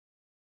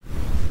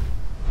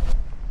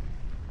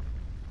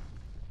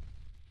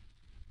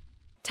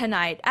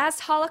Tonight, as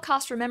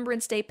Holocaust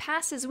Remembrance Day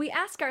passes, we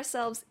ask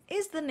ourselves,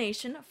 is the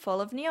nation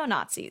full of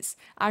neo-Nazis?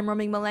 I'm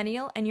roaming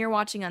Millennial, and you're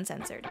watching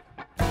Uncensored.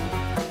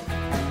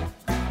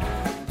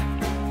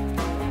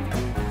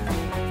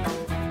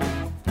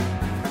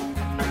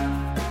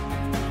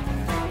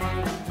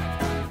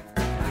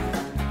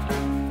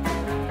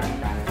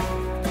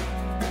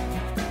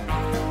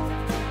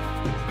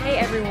 Hey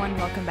everyone,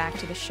 welcome back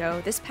to the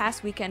show. This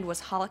past weekend was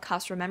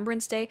Holocaust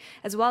Remembrance Day,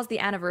 as well as the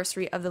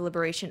anniversary of the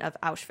liberation of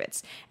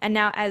Auschwitz. And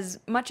now, as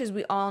much as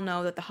we all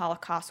know that the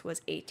Holocaust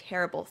was a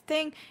terrible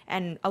thing,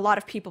 and a lot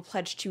of people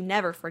pledged to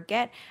never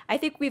forget, I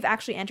think we've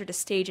actually entered a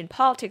stage in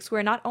politics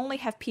where not only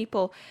have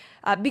people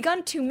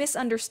begun to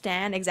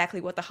misunderstand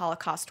exactly what the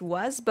Holocaust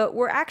was, but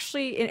we're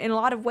actually, in a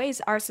lot of ways,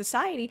 our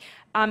society,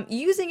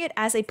 using it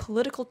as a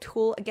political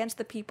tool against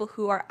the people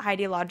who are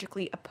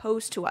ideologically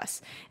opposed to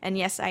us. And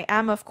yes, I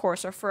am, of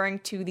course, referring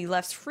to the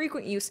left's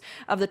frequent use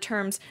of the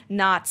terms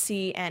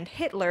Nazi and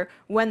Hitler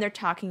when they're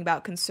talking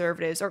about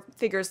conservatives or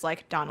figures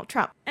like Donald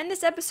Trump. And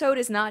this episode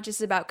is not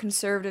just about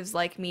conservatives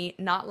like me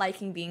not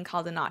liking being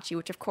called a Nazi,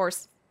 which of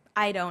course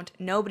I don't,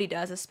 nobody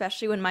does,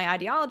 especially when my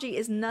ideology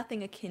is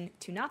nothing akin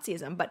to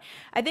Nazism. But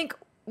I think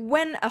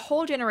when a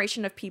whole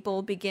generation of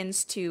people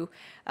begins to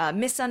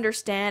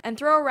misunderstand and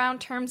throw around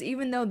terms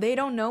even though they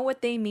don't know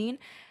what they mean,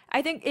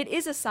 I think it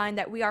is a sign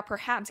that we are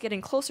perhaps getting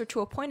closer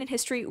to a point in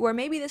history where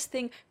maybe this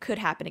thing could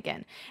happen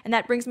again. And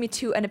that brings me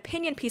to an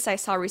opinion piece I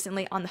saw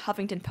recently on the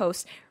Huffington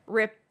Post.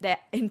 Rip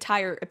that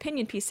entire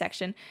opinion piece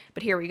section,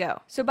 but here we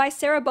go. So by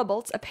Sarah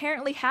Bubbolts,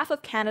 apparently half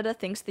of Canada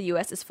thinks the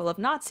US is full of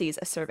Nazis,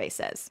 a survey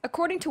says.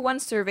 According to one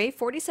survey,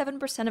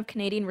 47% of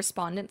Canadian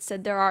respondents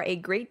said there are a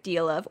great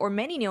deal of or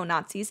many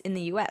neo-Nazis in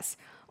the US.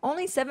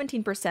 Only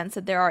 17%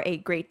 said there are a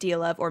great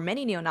deal of or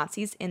many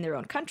neo-Nazis in their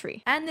own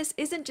country. And this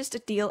isn't just a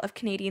deal of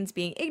Canadians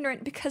being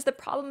ignorant, because the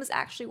problem is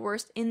actually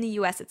worse in the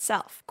US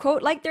itself.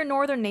 Quote, like their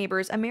northern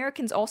neighbors,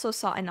 Americans also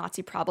saw a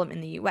Nazi problem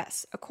in the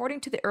US. According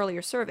to the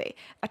earlier survey,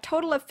 a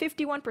total of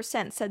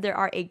 51% said there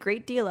are a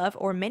great deal of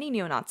or many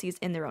neo-Nazis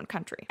in their own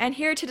country. And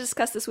here to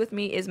discuss this with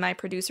me is my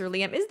producer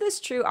Liam. Is this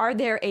true? Are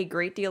there a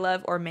great deal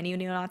of or many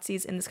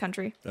neo-Nazis in this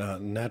country?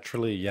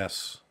 Naturally,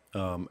 yes.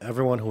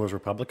 Everyone who was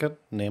Republican,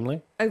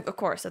 namely. Of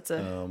course, that's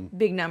a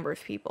big number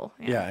of people.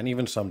 Yeah, and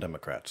even some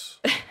Democrats.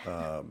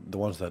 The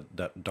ones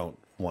that don't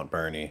want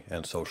Bernie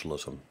and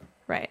socialism.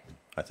 Right.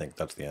 I think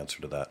that's the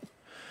answer to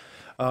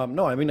that.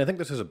 No, I mean, I think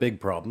this is a big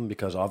problem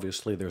because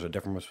obviously there's a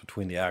difference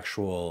between the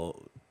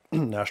actual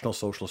National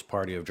Socialist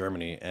Party of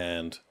Germany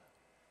and,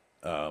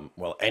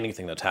 well,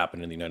 anything that's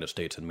happened in the United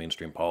States in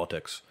mainstream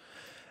politics.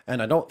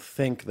 And I don't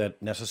think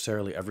that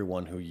necessarily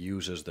everyone who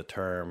uses the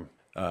term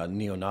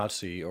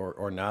neo-Nazi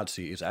or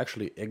Nazi is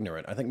actually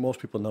ignorant. I think most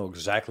people know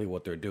exactly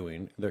what they're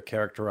doing. They're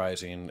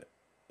characterizing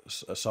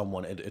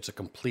someone. It's a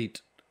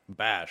complete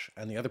bash,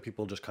 and the other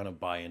people just kind of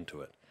buy into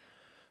it.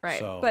 Right.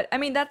 So, but I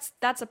mean,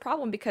 that's a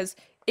problem, because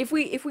if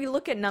we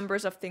look at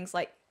numbers of things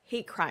like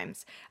hate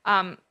crimes,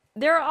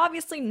 there are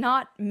obviously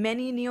not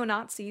many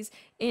neo-Nazis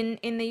in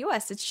the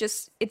US.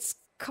 It's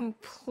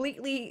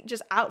completely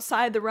just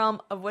outside the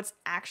realm of what's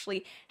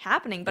actually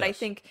happening. But yes. I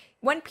think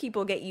when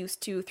people get used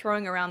to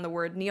throwing around the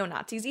word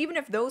neo-Nazis, even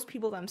if those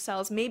people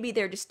themselves, maybe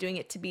they're just doing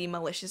it to be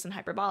malicious and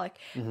hyperbolic,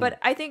 but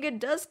I think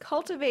it does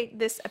cultivate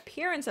this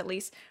appearance, at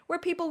least, where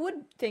people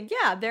would think,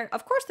 yeah,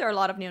 of course there are a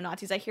lot of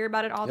neo-Nazis. I hear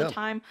about it all the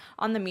time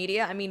on the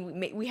media. I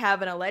mean, we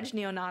have an alleged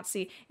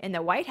neo-Nazi in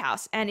the White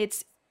House, and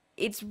it's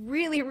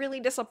really, really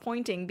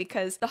disappointing,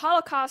 because the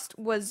Holocaust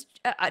was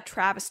a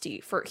travesty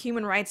for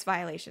human rights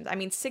violations. I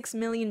mean, 6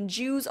 million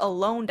Jews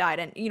alone died.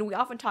 And, we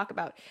often talk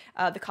about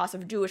the cost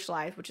of Jewish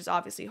lives, which is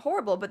obviously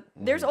horrible, but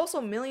there's also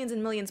millions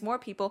and millions more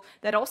people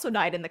that also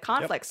died in the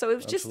conflict. So it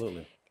was just,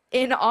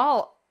 in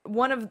all,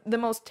 one of the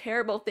most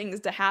terrible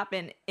things to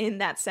happen in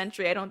that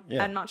century.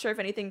 I'm not sure if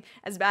anything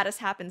as bad has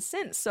happened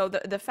since. So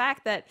the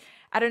fact that,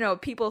 I don't know,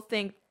 people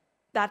think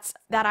that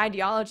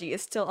ideology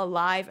is still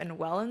alive and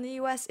well in the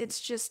US, it's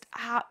just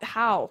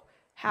how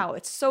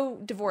it's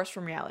so divorced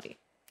from reality.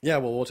 Yeah,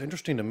 well, what's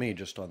interesting to me,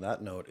 just on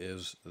that note,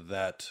 is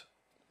that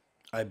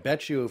I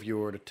bet you if you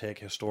were to take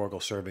historical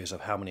surveys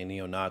of how many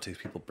neo-Nazis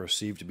people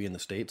perceive to be in the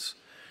States,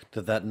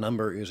 that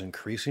number is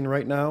increasing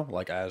right now.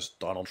 Like, as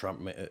Donald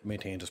Trump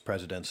maintains his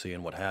presidency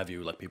and what have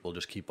you, like, people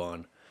just keep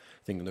on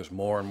thinking there's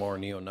more and more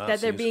neo-Nazis.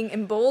 That they're being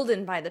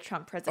emboldened by the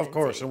Trump presidency. Of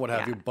course, and what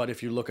have you. But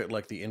if you look at,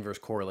 like, the inverse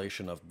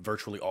correlation of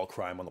virtually all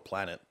crime on the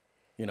planet,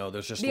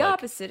 there's just the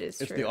opposite is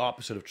true. It's the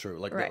opposite of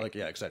true. Right.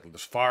 Yeah, exactly.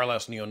 There's far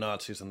less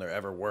neo-Nazis than there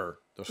ever were.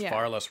 There's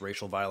far less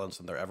racial violence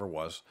than there ever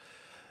was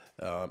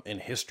in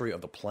history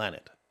of the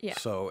planet. Yeah.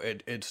 So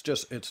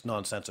it's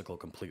nonsensical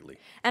completely.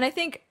 And I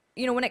think,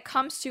 when it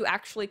comes to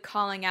actually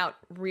calling out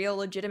real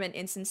legitimate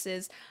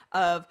instances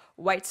of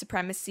white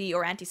supremacy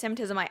or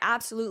anti-Semitism, I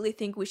absolutely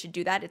think we should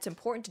do that. It's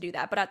important to do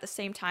that. But at the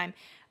same time,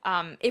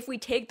 if we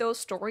take those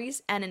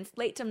stories and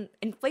inflate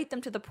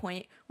them to the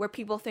point where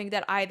people think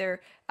that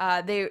either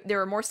they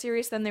were more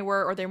serious than they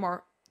were, or they're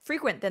more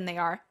frequent than they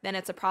are, then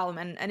it's a problem.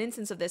 And an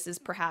instance of this is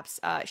perhaps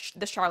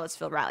the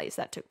Charlottesville rallies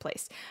that took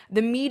place.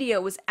 The media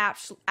was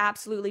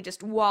absolutely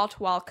just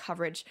wall-to-wall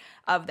coverage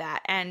of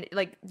that. And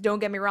like, don't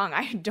get me wrong,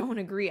 I don't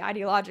agree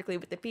ideologically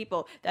with the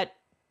people that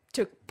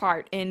took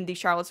part in the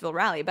Charlottesville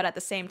rally, but at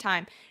the same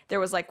time, there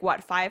was like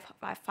what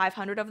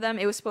 500 of them.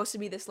 It was supposed to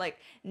be this like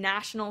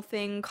national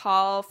thing,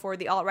 call for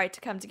the alt-right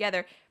to come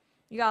together.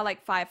 You got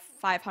like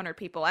 500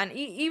 people, and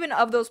even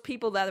of those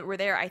people that were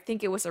there, I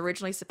think it was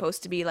originally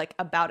supposed to be like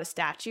about a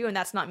statue, and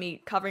that's not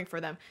me covering for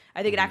them.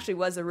 I think it actually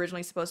was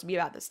originally supposed to be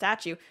about the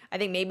statue. I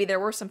think maybe there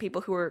were some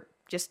people who were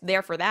just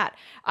there for that.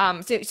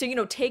 So you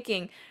know,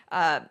 taking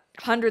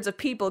hundreds of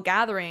people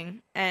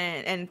gathering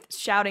and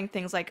shouting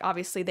things like,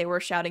 obviously they were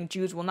shouting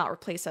 "Jews will not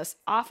replace us,"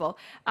 awful.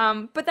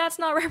 But that's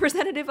not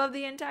representative of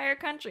the entire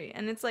country.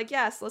 And it's like,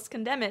 yes, let's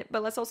condemn it,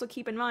 but let's also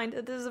keep in mind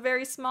that this is a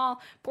very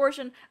small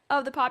portion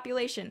of the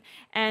population.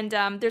 And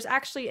there's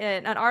actually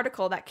an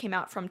article that came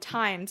out from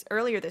Times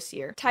earlier this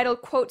year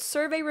titled, quote,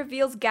 "Survey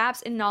reveals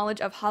gaps in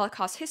knowledge of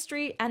Holocaust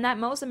history and that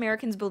most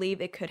Americans believe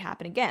it could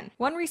happen again."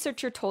 One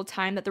researcher told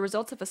Time that the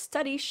results of a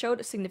study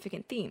showed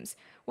significant themes.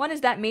 One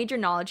is that major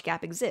knowledge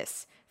gap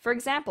exists. For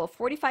example,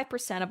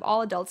 45% of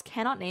all adults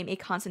cannot name a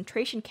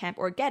concentration camp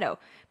or ghetto,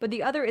 but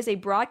the other is a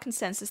broad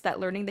consensus that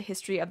learning the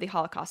history of the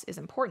Holocaust is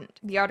important.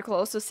 The article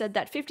also said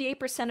that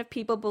 58% of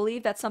people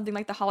believe that something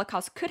like the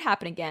Holocaust could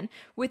happen again,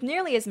 with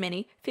nearly as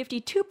many,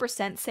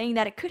 52%, saying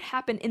that it could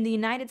happen in the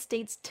United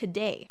States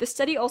today. The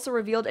study also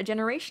revealed a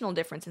generational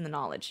difference in the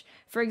knowledge.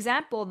 For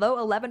example, though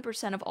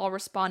 11% of all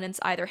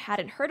respondents either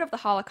hadn't heard of the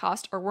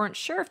Holocaust or weren't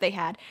sure if they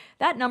had,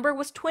 that number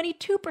was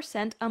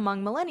 22%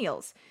 among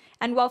millennials.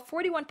 And while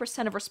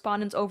 41% of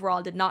respondents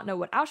overall did not know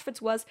what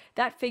Auschwitz was,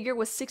 that figure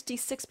was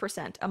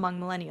 66% among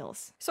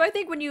millennials. So I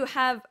think when you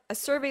have a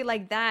survey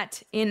like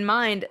that in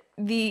mind,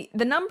 the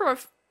number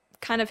of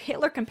kind of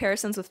Hitler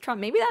comparisons with Trump,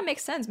 maybe that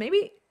makes sense.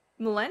 Maybe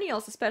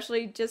millennials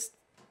especially just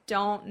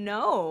don't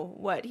know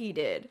what he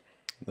did.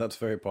 That's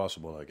very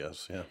possible, I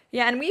guess, yeah.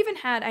 Yeah, and we even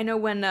had, I know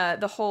when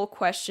the whole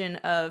question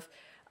of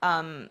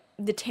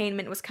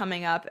detainment was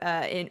coming up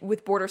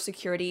with border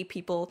security,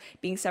 people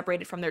being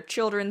separated from their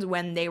children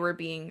when they were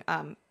being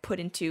put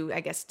into, I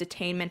guess,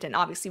 detainment, and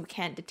obviously we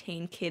can't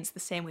detain kids the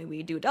same way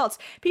we do adults.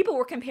 People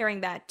were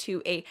comparing that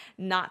to a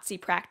Nazi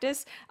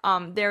practice.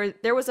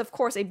 There was, of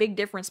course, a big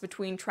difference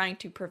between trying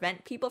to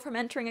prevent people from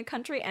entering a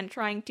country and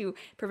trying to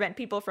prevent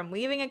people from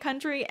leaving a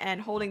country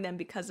and holding them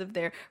because of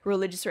their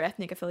religious or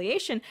ethnic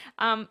affiliation.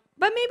 But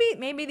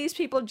maybe these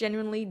people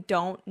genuinely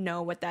don't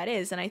know what that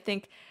is, and I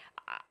think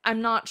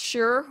I'm not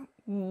sure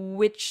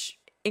which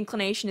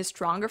inclination is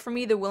stronger for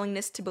me, the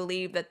willingness to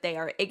believe that they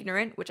are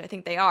ignorant, which I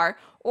think they are,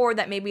 or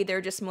that maybe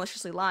they're just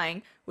maliciously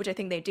lying, which I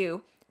think they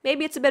do.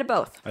 Maybe it's a bit of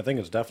both. I think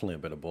it's definitely a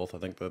bit of both. I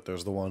think that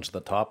there's the ones at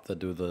the top that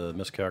do the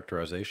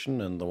mischaracterization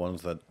and the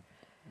ones that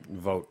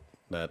vote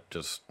that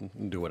just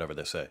do whatever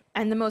they say.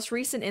 And the most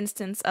recent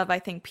instance of, I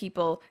think,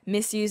 people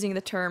misusing the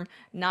term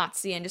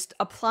Nazi and just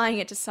applying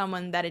it to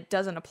someone that it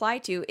doesn't apply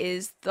to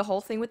is the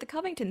whole thing with the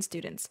Covington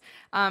students.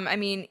 I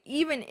mean,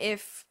 even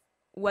if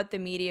what the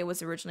media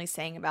was originally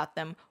saying about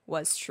them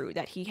was true,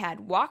 that he had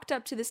walked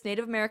up to this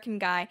Native American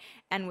guy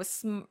and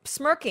was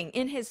smirking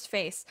in his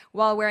face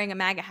while wearing a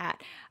MAGA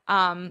hat,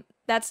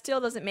 that still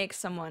doesn't make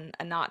someone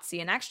a Nazi.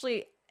 And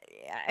actually,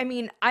 I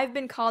mean, I've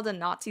been called a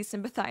Nazi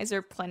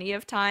sympathizer plenty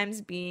of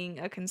times, being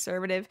a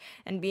conservative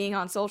and being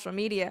on social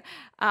media.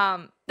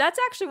 That's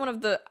actually one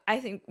of the, I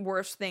think,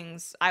 worst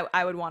things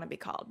I would want to be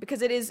called,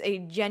 because it is a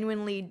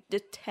genuinely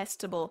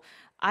detestable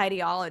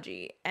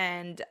ideology.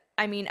 And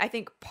I mean, I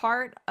think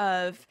part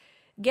of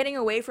getting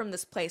away from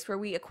this place where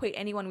we equate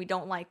anyone we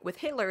don't like with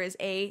Hitler is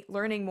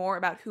learning more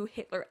about who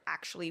Hitler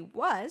actually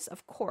was,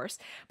 of course,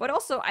 but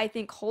also I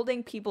think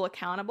holding people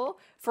accountable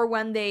for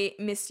when they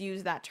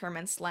misuse that term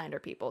and slander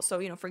people. So,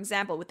 you know, for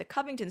example, with the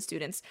Covington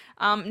students,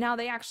 now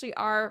they actually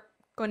are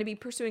going to be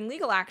pursuing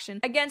legal action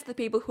against the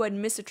people who had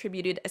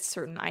misattributed a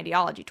certain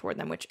ideology toward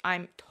them, which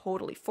I'm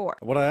totally for.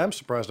 What I am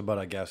surprised about,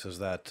 I guess, is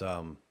that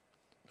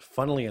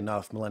funnily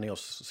enough,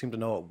 millennials seem to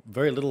know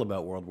very little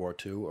about World War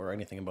II or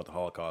anything about the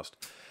Holocaust.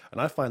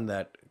 And I find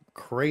that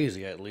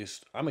crazy, at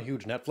least. I'm a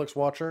huge Netflix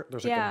watcher.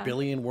 There's like a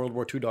billion World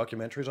War II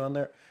documentaries on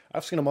there.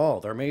 I've seen them all.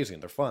 They're amazing.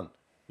 They're fun.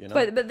 You know?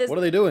 But what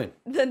are they doing?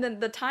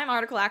 The Time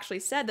article actually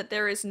said that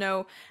there is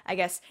no, I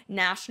guess,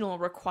 national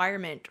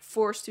requirement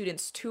for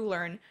students to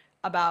learn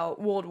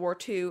about World War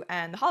II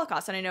and the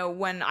Holocaust. And I know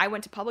when I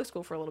went to public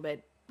school for a little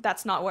bit,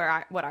 that's not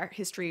what our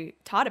history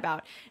taught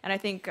about. And I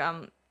think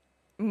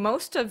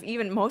most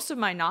of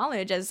my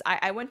knowledge, as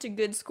I went to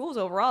good schools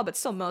overall, but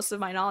still most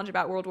of my knowledge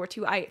about World War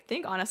II, I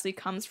think honestly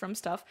comes from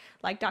stuff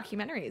like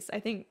documentaries.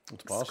 I think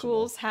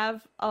schools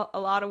have a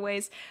lot of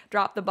ways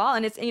dropped the ball,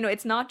 and it's, you know,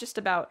 it's not just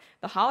about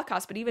the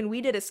Holocaust, but even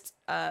we did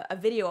a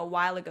video a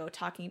while ago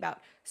talking about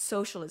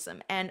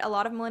socialism, and a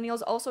lot of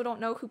millennials also don't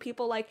know who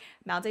people like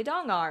Mao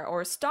Zedong are,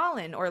 or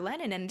Stalin, or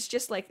Lenin, and it's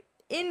just like,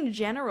 in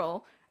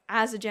general,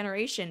 as a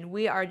generation,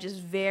 we are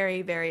just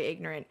very, very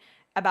ignorant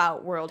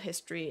about world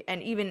history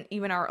and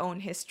even our own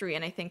history.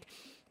 And I think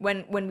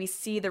when we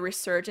see the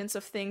resurgence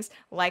of things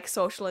like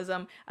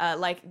socialism,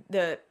 like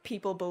the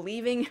people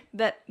believing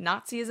that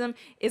Nazism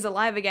is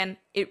alive again,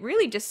 it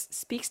really just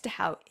speaks to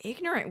how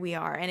ignorant we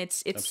are. And it's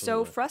so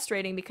Absolutely.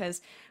 frustrating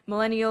because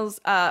millennials,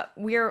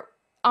 we're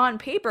on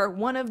paper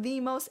one of the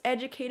most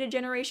educated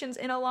generations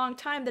in a long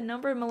time. The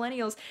number of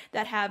millennials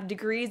that have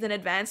degrees and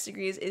advanced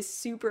degrees is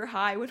super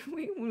high when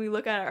we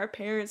look at our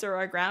parents or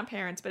our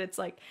grandparents, but it's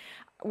like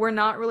we're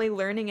not really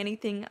learning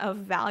anything of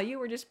value.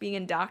 We're just being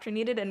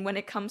indoctrinated. And when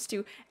it comes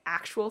to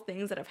actual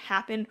things that have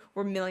happened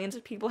where millions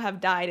of people have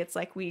died, it's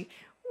like we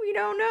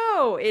don't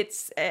know.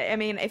 It's, I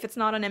mean, if it's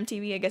not on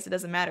MTV, I guess it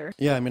doesn't matter.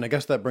 Yeah, I mean, I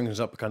guess that brings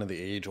up kind of the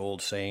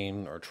age-old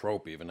saying or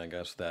trope, even, I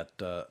guess, that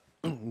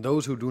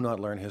those who do not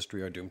learn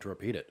history are doomed to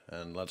repeat it.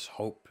 And let's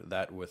hope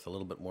that with a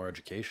little bit more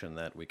education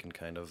that we can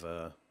kind of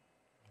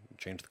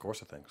change the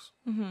course of things.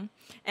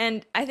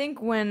 And I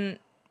think when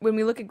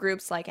we look at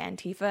groups like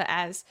Antifa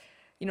as,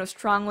 you know,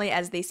 strongly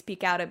as they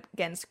speak out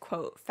against,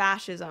 quote,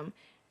 fascism,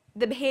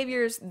 the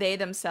behaviors they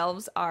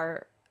themselves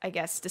are, I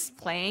guess,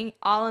 displaying,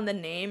 all in the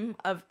name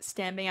of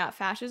stamping out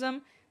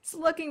fascism, it's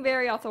looking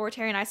very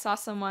authoritarian. I saw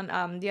someone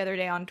the other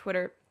day on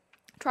Twitter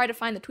try to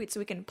find the tweet so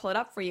we can pull it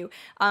up for you.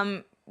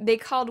 They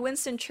called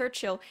Winston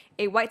Churchill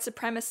a white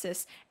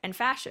supremacist and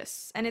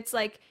fascist. And it's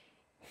like,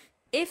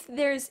 if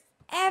there's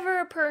ever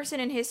a person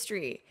in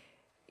history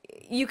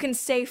you can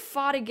say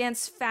fought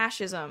against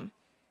fascism,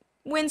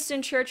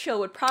 Winston Churchill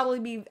would probably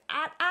be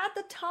at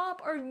the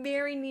top or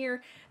very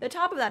near the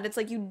top of that. It's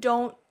like you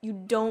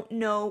don't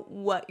know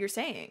what you're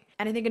saying.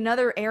 And I think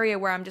another area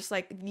where I'm just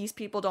like, these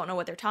people don't know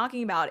what they're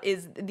talking about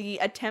is the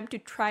attempt to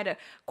try to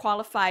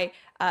qualify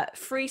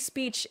free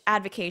speech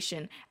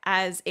advocation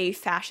as a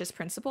fascist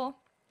principle.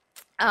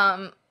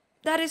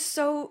 That is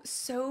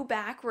so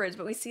backwards,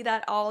 but we see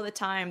that all the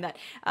time, that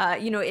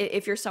you know,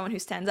 if you're someone who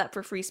stands up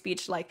for free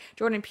speech like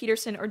Jordan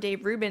Peterson or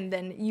Dave Rubin,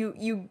 then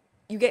you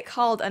get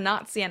called a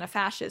Nazi and a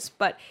fascist.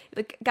 But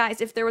like, guys,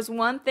 if there was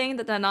one thing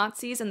that the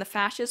Nazis and the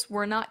fascists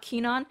were not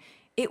keen on,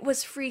 it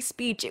was free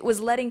speech. It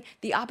was letting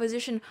the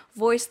opposition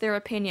voice their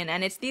opinion.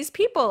 And it's, these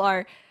people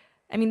are,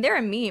 I mean, they're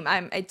a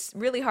meme. It's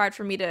really hard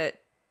for me to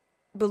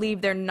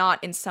believe they're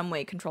not in some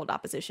way controlled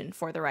opposition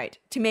for the right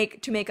to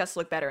make us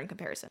look better in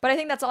comparison. But I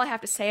think that's all I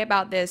have to say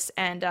about this,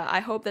 and I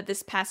hope that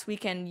this past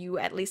weekend you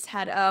at least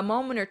had a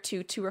moment or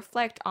two to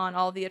reflect on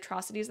all the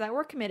atrocities that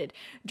were committed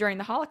during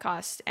the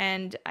Holocaust.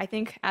 And I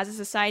think as a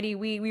society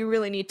we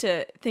really need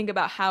to think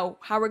about how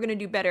we're going to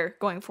do better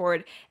going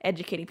forward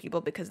educating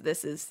people, because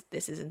this is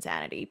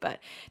insanity.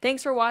 But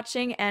thanks for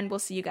watching, and we'll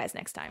see you guys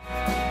next time.